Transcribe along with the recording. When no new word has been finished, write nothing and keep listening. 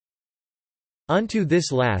Unto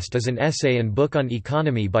This Last is an essay and book on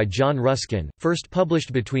economy by John Ruskin, first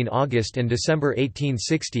published between August and December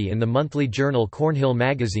 1860 in the monthly journal Cornhill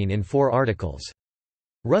Magazine in 4 articles.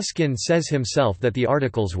 Ruskin says himself that the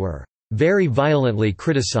articles were very violently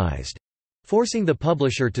criticized, forcing the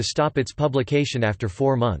publisher to stop its publication after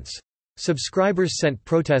 4 months. Subscribers sent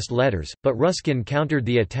protest letters, but Ruskin countered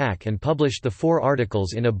the attack and published the 4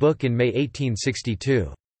 articles in a book in May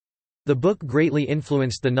 1862. The book greatly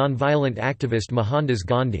influenced the nonviolent activist Mohandas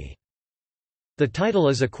Gandhi. The title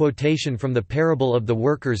is a quotation from the parable of the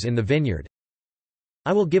workers in the vineyard.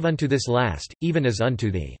 I will give unto this last, even as unto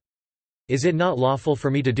thee. Is it not lawful for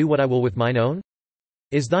me to do what I will with mine own?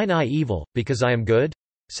 Is thine eye evil, because I am good?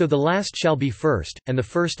 So the last shall be first, and the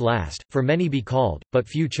first last, for many be called, but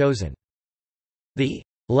few chosen. The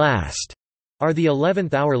last are the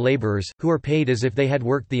 11th-hour laborers, who are paid as if they had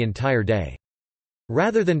worked the entire day.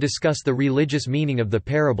 Rather than discuss the religious meaning of the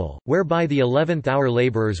parable, whereby the 11th-hour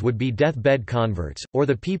laborers would be death-bed converts, or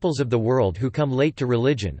the peoples of the world who come late to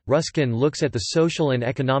religion, Ruskin looks at the social and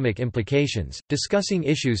economic implications, discussing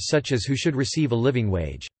issues such as who should receive a living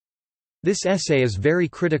wage. This essay is very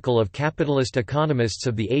critical of capitalist economists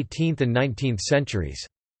of the 18th and 19th centuries.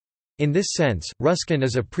 In this sense, Ruskin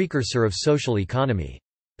is a precursor of social economy.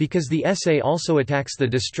 Because the essay also attacks the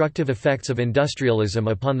destructive effects of industrialism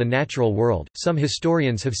upon the natural world, some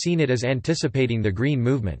historians have seen it as anticipating the Green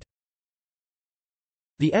Movement.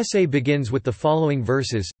 The essay begins with the following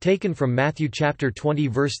verses, taken from Matthew chapter 20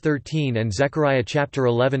 verse 13 and Zechariah chapter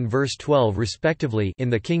 11 verse 12 respectively in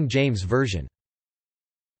the King James Version.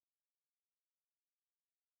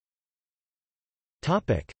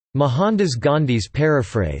 Mohandas Gandhi's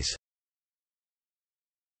paraphrase.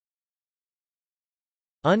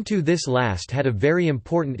 Unto This Last had a very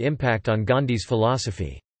important impact on Gandhi's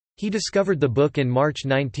philosophy. He discovered the book in March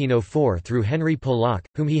 1904 through Henry Pollock,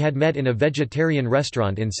 whom he had met in a vegetarian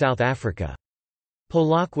restaurant in South Africa.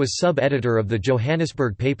 Pollock was sub-editor of the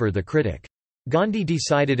Johannesburg paper The Critic. Gandhi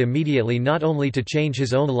decided immediately not only to change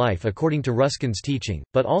his own life according to Ruskin's teaching,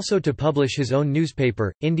 but also to publish his own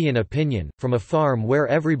newspaper, Indian Opinion, from a farm where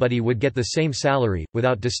everybody would get the same salary,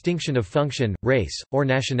 without distinction of function, race, or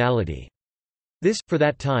nationality. This, for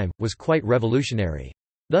that time, was quite revolutionary.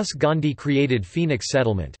 Thus Gandhi created Phoenix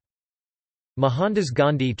Settlement. Mohandas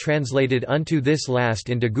Gandhi translated Unto This Last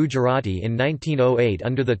into Gujarati in 1908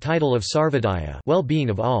 under the title of Sarvodaya, well-being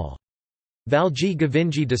of all. Valji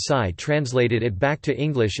Govinji Desai translated it back to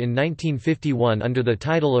English in 1951 under the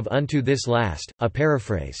title of Unto This Last, a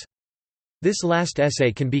paraphrase. This last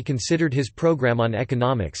essay can be considered his program on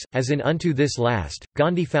economics, as in Unto This Last,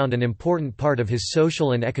 Gandhi found an important part of his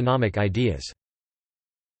social and economic ideas.